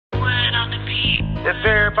If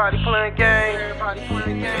everybody playing games,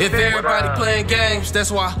 if everybody playing games,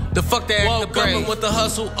 that's why the fuck that woke up with the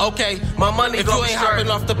hustle. Okay, my money. If you ain't hopping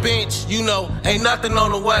off the bench, you know ain't nothing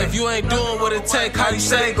on the way. If you ain't doing what it take, how you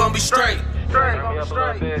say it gonna be straight?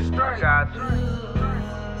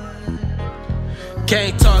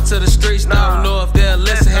 Can't talk to the streets, don't know if they'll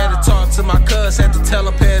listen. Had to talk to my cuz, had to tell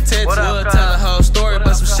them pay attention. Would tell a whole story,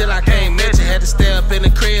 but some shit I can't mention. Had to stay up in the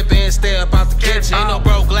crib and stay up out the kitchen. Ain't no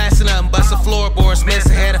broke glass or nothing, but some floorboards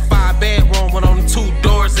missing. Had a 5-bedroom with only 2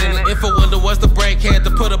 doors in it. If a window was to break, had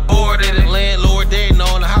to put a board in it. Landlord didn't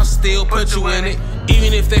know, and the house still put you in it.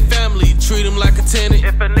 Even if they family, treat them like a tenant.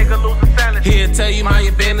 If a nigga lose a sanity, he'll tell you mind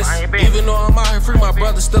your business. Even though I'm out here free, my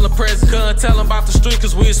brother's still a present. Couldn't tell him about the street,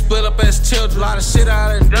 cause we split up as children. A lot of shit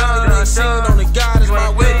I done done, you ain't seen. Only God is my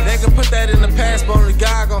witness. They can put that in the past, but only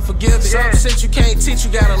God gon' forgive it. Some shit you can't teach,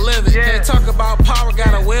 you gotta live it. Can't talk about power,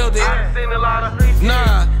 gotta wield it. I done seen a lot of beef.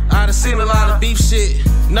 Nah, I done seen a lot of beef shit.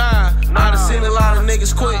 Nah, I done seen a lot of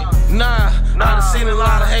niggas quit. Nah, I done seen a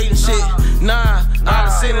lot of hating shit. Nah, I done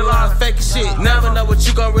seen a lot of faking shit. Never know what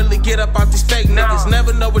you gon' really get up out these fake niggas.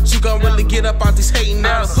 Never know what you gon' really get up out these hating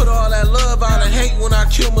niggas. Put all that love out of hate when I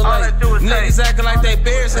accumulate. Niggas acting like they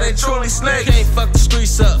bears and they truly snakes. You can't fuck the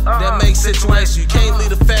streets up, that makes situation. You can't leave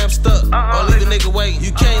the fam stuck, or leave a nigga waiting.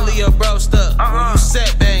 You can't leave your bro stuck when you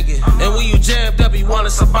set banging. And when you jammed up, you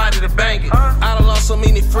wanted somebody to bang it. I done lost so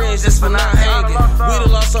many friends just for not hanging. We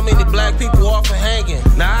done lost so many black people off of hanging.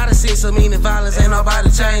 Now I done seen so many violence, ain't nobody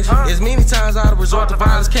changing. As many times I done resort to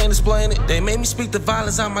violence, can't explain it. They made me speak the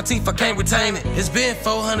violence out my teeth, I can't retain it. It's been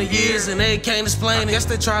 400 years and they can't explain it. Guess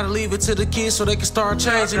they try to leave it to the kids so they can start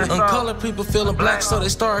changing it. Uncolored people feeling black so they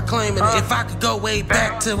start claiming it. If I could go way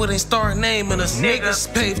back to when they start naming us,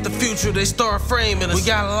 niggas paved the future, they start framing us. We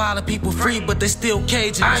got a lot of people free, but they still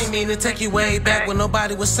caging us. I ain't mean to take you way back when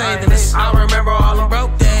nobody was saving us. I remember all them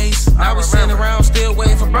broke days. I was sitting around still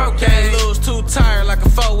waiting for broke days. Lose too tired like a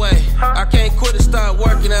 4-way. I can't quit and start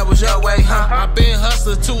working, that was your way, huh? I been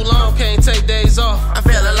hustling too long, can't take days off. I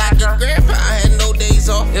feeling like your grandpa, I had no days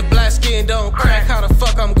off. If black skin don't crack, how the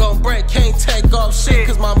fuck I'm gon' break? Can't take off shit,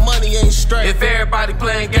 cause my money ain't straight. If everybody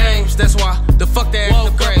playing games, that's why the fuck they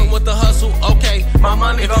woke up with the hustle. Okay, my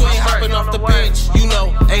money. If you ain't hopping off the bench, you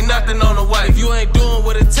know ain't nothing on the way. If you ain't doing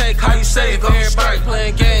what it take, how you say it? If everybody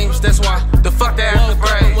playing games, that's why the fuck they woke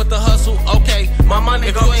up with the hustle. Okay, my money.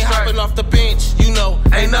 If you ain't hopping off the bench, you know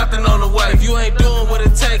ain't nothing on the way. If you ain't doing what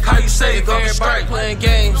it take, how you say it? If everybody playing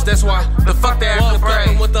games, that's why the fuck they woke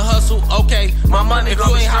up with the hustle. Okay, my money. If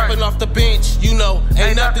you ain't hopping off the bench, you know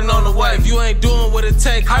ain't nothing on the way. If you ain't doing what it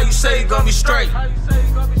take, how you say it gonna be straight?